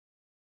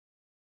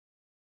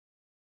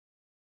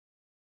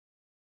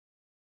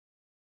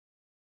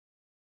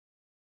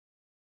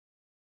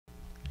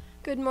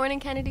Good morning,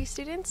 Kennedy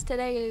students.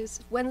 Today is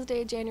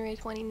Wednesday, January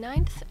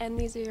 29th, and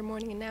these are your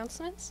morning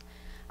announcements.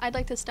 I'd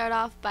like to start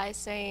off by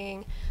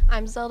saying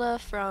I'm Zelda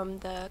from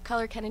the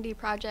Color Kennedy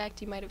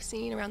project you might have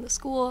seen around the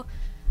school.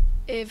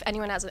 If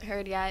anyone hasn't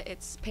heard yet,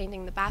 it's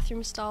painting the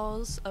bathroom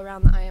stalls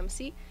around the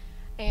IMC.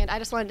 And I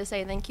just wanted to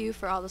say thank you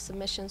for all the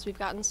submissions we've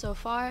gotten so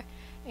far,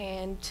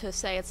 and to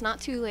say it's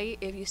not too late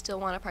if you still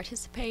want to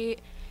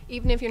participate.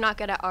 Even if you're not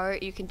good at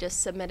art, you can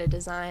just submit a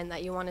design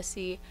that you want to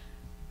see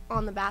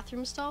on the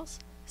bathroom stalls.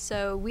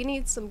 So we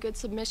need some good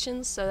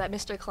submissions so that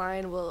Mr.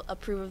 Klein will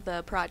approve of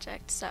the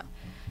project. So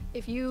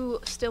if you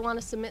still want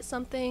to submit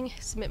something,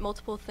 submit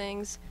multiple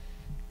things,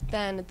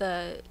 then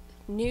the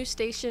new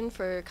station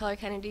for Color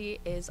Kennedy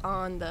is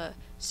on the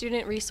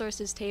student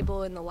resources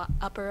table in the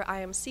upper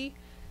IMC.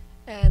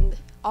 And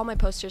all my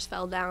posters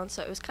fell down,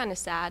 so it was kind of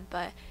sad,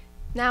 but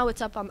now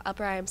it's up on the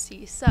upper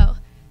IMC. So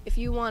if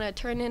you want to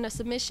turn in a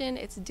submission,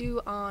 it's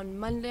due on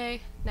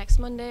Monday, next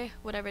Monday,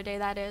 whatever day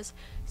that is.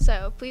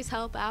 So please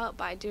help out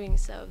by doing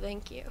so.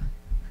 Thank you.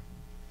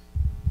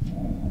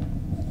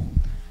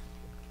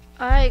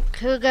 Alright,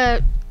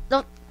 Cougar.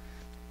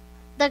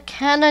 The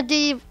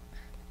Kennedy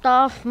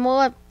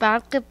sophomore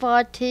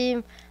basketball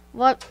team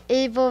was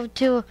able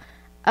to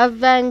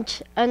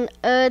avenge an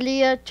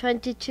earlier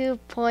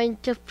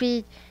 22-point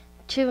defeat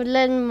to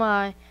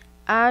Linmar.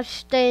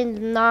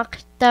 Ashton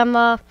knocked them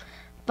off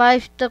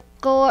by the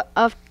score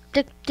of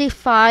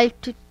 65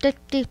 to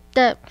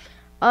 66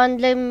 on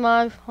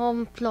Linmar's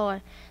home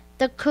floor.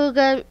 The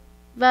Cougars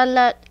were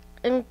led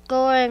in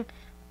scoring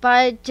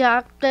by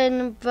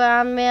Jacqueline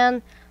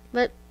Brandman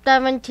with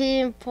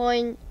 17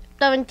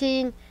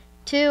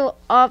 2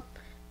 of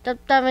the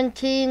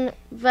 17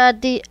 were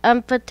the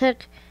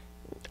emphatic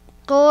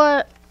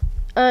score.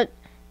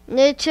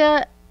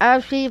 Nature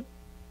as he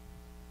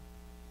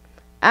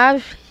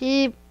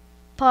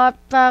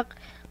popped back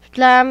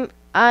slam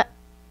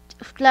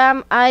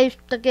iced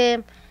the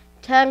game.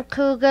 10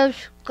 Cougars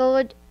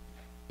scored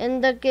in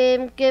the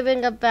game,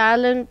 giving a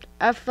balanced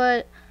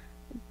effort.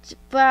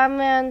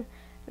 Brahman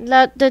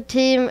led the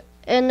team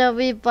in a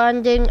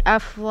rebounding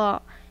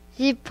effort.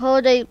 He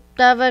pulled a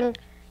 7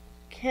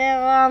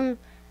 carom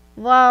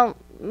while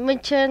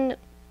Mitchell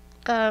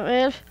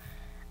Garris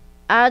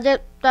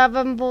added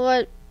 7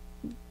 boards.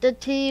 The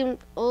team's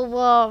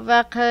overall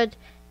record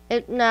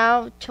is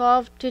now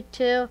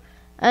 12-2,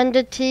 and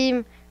the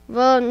team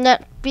will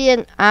next be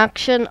in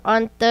action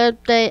on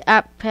Thursday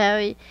at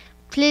Perry.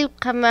 Please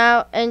come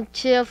out and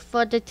cheer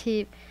for the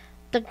team.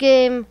 The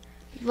game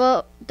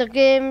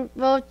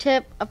will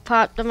tip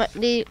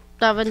approximately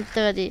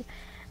 7:30.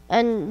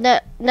 And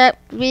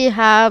next we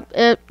have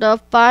the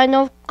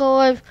final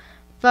scores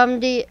from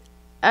the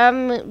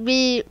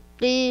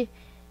MVC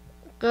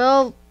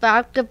girls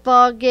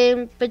basketball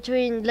game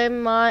between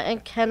Linmar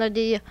and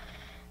Kennedy.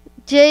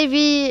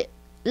 JV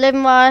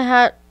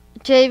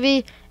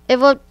it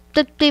was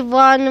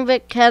 61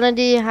 with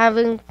Kennedy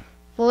having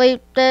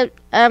 46,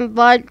 and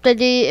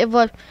varsity it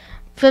was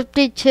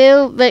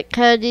 52 with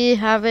Kennedy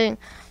having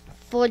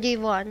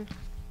 41.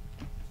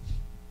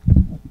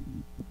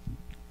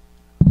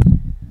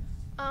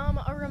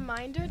 A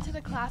reminder to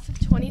the class of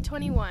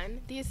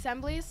 2021, the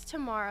assembly is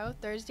tomorrow,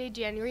 Thursday,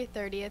 January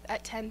 30th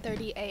at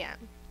 10:30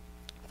 a.m.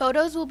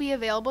 Photos will be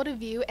available to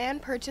view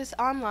and purchase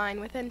online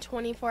within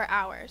 24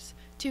 hours.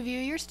 To view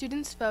your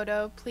student's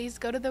photo, please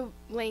go to the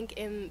link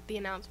in the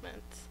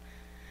announcements.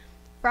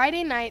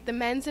 Friday night, the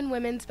men's and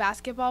women's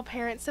basketball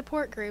parent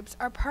support groups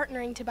are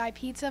partnering to buy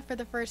pizza for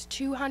the first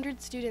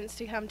 200 students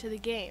to come to the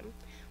game.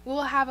 We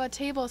will have a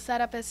table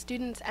set up as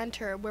students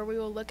enter where we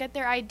will look at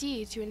their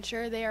ID to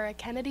ensure they are a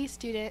Kennedy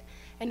student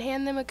and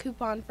hand them a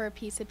coupon for a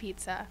piece of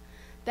pizza.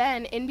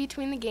 Then, in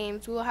between the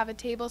games, we will have a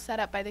table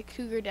set up by the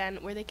Cougar Den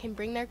where they can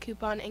bring their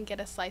coupon and get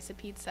a slice of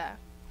pizza.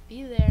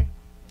 Be there.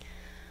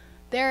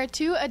 There are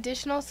 2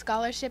 additional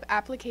scholarship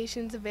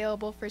applications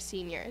available for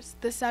seniors.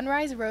 The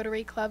Sunrise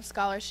Rotary Club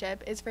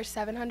Scholarship is for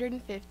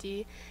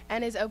 $750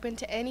 and is open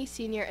to any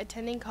senior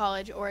attending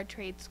college or a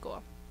trade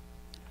school.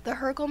 The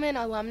Herkelman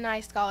Alumni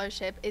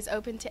Scholarship is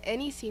open to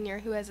any senior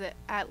who has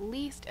at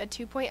least a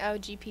 2.0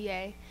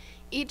 GPA.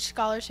 Each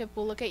scholarship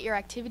will look at your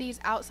activities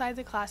outside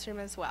the classroom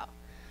as well.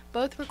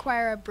 Both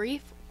require a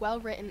brief,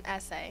 well-written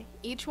essay.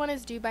 Each one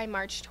is due by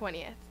March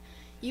 20th.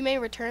 You may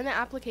return the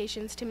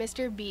applications to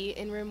Mr. B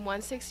in room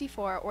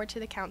 164 or to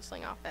the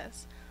counseling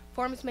office.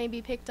 Forms may be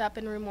picked up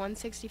in room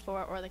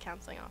 164 or the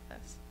counseling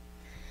office.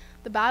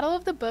 The Battle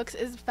of the Books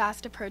is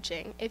fast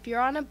approaching. If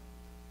you're on a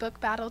book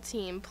battle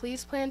team,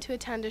 please plan to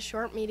attend a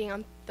short meeting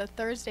on the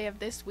Thursday of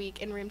this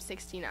week in room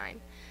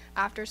 69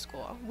 after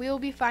school. We will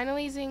be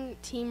finalizing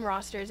team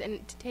rosters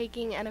and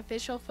taking an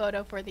official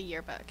photo for the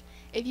yearbook.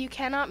 If you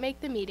cannot make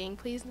the meeting,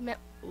 please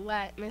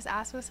let Ms.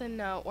 Asmussen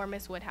know or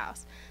Ms.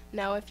 Woodhouse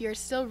know if you're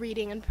still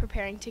reading and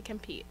preparing to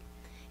compete.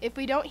 If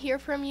we don't hear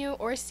from you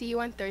or see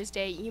you on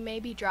Thursday, you may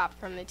be dropped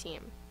from the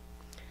team.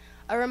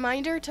 A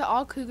reminder to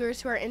all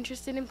Cougars who are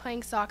interested in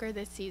playing soccer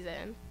this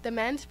season, the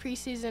men's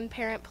preseason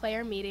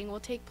parent-player meeting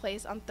will take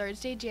place on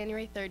Thursday,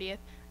 January 30th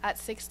at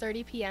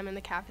 6:30 p.m. in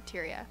the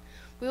cafeteria.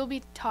 We will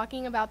be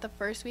talking about the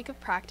first week of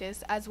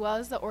practice as well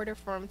as the order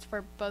forms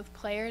for both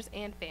players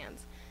and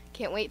fans.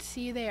 Can't wait to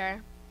see you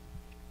there.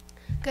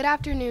 Good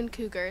afternoon,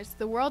 Cougars.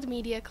 The World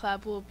Media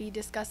Club will be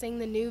discussing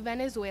the new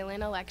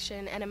Venezuelan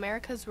election and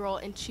America's role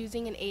in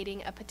choosing and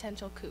aiding a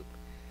potential coup.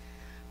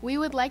 We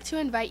would like to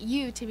invite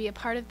you to be a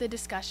part of the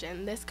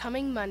discussion this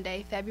coming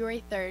Monday,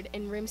 February 3rd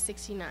in room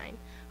 69.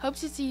 Hope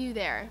to see you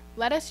there.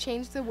 Let us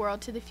change the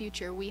world to the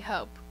future, we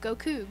hope. Go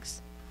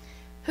Cougs!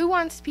 Who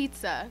Wants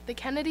Pizza? The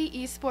Kennedy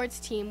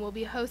Esports team will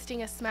be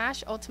hosting a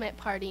Smash Ultimate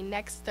Party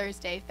next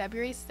Thursday,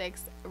 February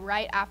 6th,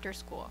 right after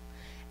school.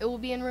 It will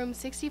be in room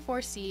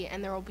 64C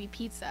and there will be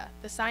pizza.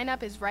 The sign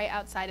up is right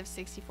outside of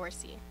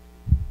 64C.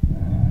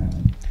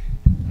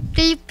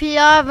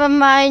 DPR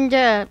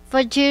reminder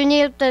for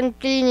juniors and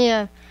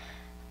seniors.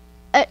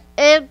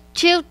 It's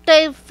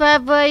Tuesday,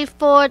 February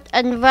 4th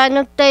and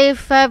Wednesday,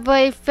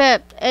 February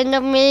 5th in the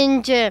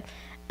main gym.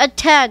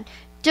 Attend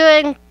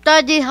during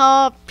study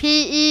hall,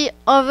 PE,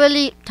 or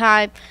relief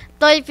time.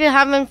 So if you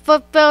haven't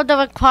fulfilled the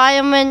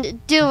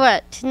requirement, do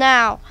it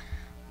now.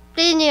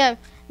 Senior,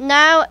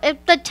 now is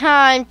the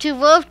time to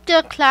roast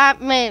your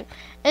classmates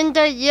in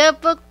the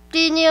yearbook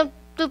senior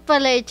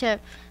superlative.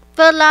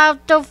 Fill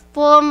out the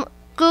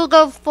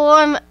Google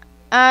form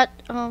in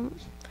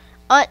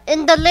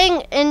the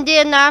link in the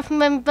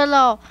announcement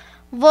below.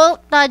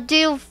 Votes are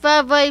due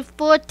February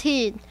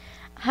 14th.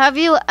 Have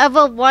you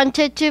ever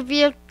wanted to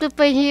be a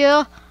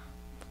superhero?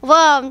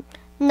 Well,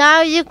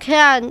 now you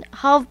can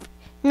help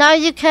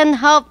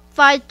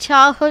fight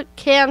childhood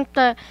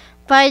cancer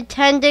by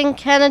attending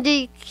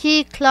Kennedy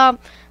Key Club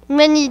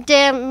Mini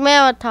Dance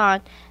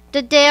Marathon.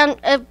 The dance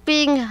is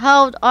being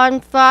held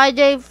on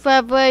Friday,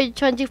 February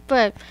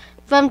 21st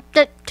from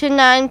 6 to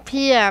 9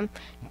 p.m.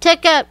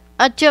 Tickets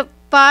are just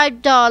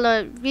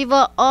 $5. We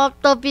will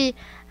also be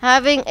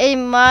having a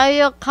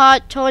Mario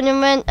Kart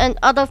tournament and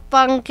other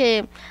fun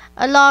games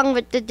along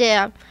with the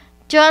dance.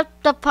 Join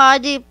the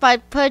party by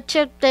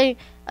purchasing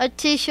a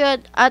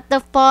t-shirt at the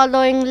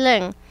following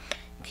link.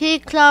 Key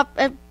Club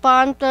is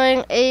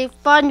sponsoring a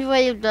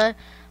fundraiser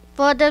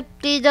for the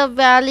Cedar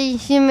Valley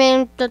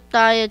Humane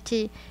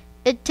Society.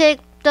 It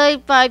takes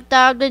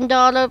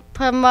 $35,000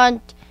 per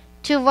month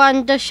to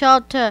run the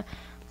shelter.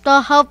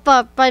 So help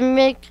us by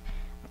make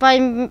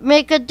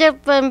a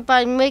difference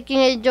by making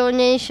a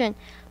donation.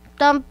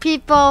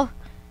 Something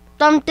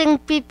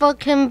people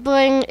can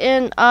bring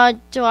in are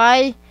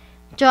dry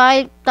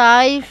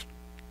thighs,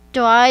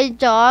 dry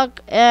dog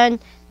and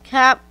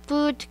cat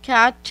food,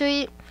 cat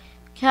treat,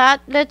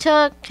 cat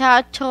litter,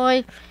 cat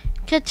toy,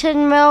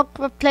 kitchen milk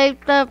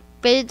replacer,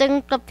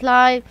 bathing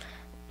supply,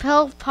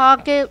 pill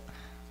pocket,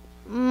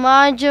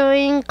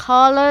 margarine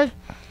collar,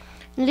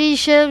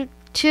 leashes,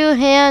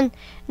 2-hand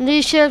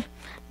leashes,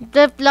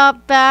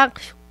 Ziploc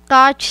bags,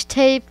 Scotch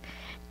tape,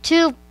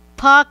 2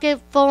 pocket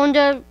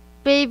folder,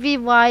 baby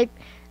wipe,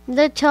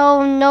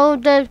 little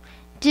noted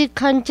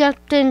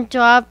decongestant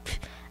drops,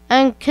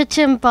 and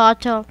kitchen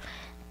bottle.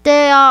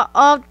 There are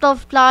also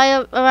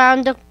flyers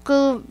around the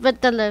school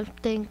with the list,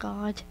 thank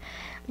God.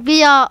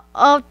 We are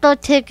also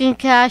taking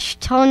cash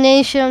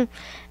donation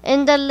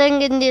in the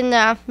link in the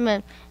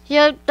announcement.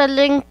 Here's the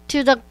link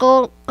to the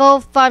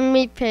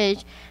GoFundMe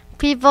page.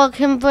 People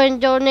can bring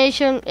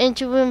donations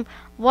into room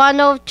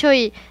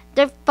 103.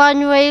 The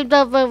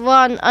fundraiser will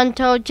run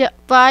until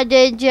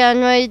Friday,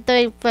 January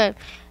 31st.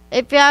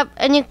 If you have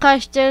any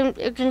questions,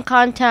 you can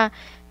contact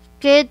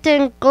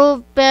Gaten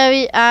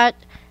Goldberry at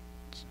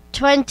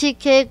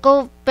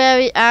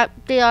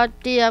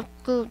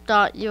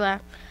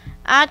 20kgoldberry@drtfgroup.us.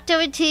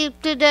 Activity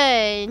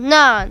today,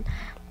 none.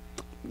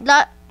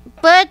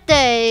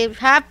 Birthday,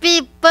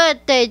 happy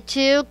birthday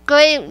to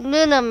Great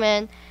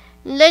Lunaman,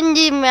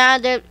 Lindy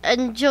Maddox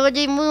and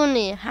Jody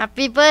Mooney.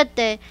 Happy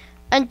birthday.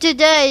 And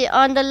today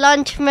on the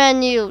lunch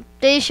menu,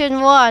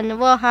 Station 1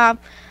 will have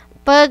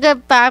burger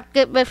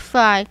basket with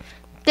fries.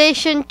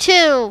 Station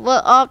 2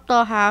 will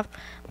also have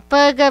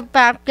burger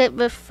basket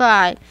with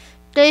fries.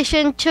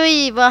 Station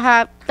 3 will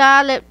have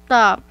salad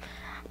sauce,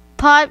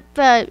 pot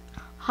bread,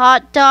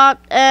 hot dog,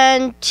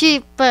 and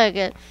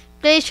cheeseburger.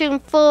 Station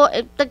 4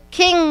 is the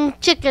King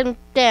Chicken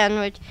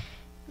Sandwich.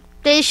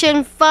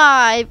 Station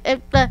 5 is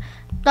the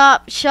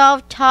top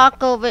shelf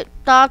taco with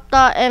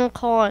salsa and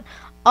corn.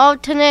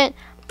 Alternate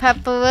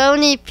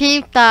pepperoni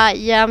pizza,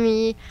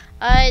 yummy.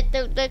 Alright,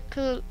 go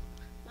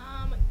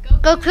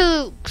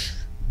Cougs!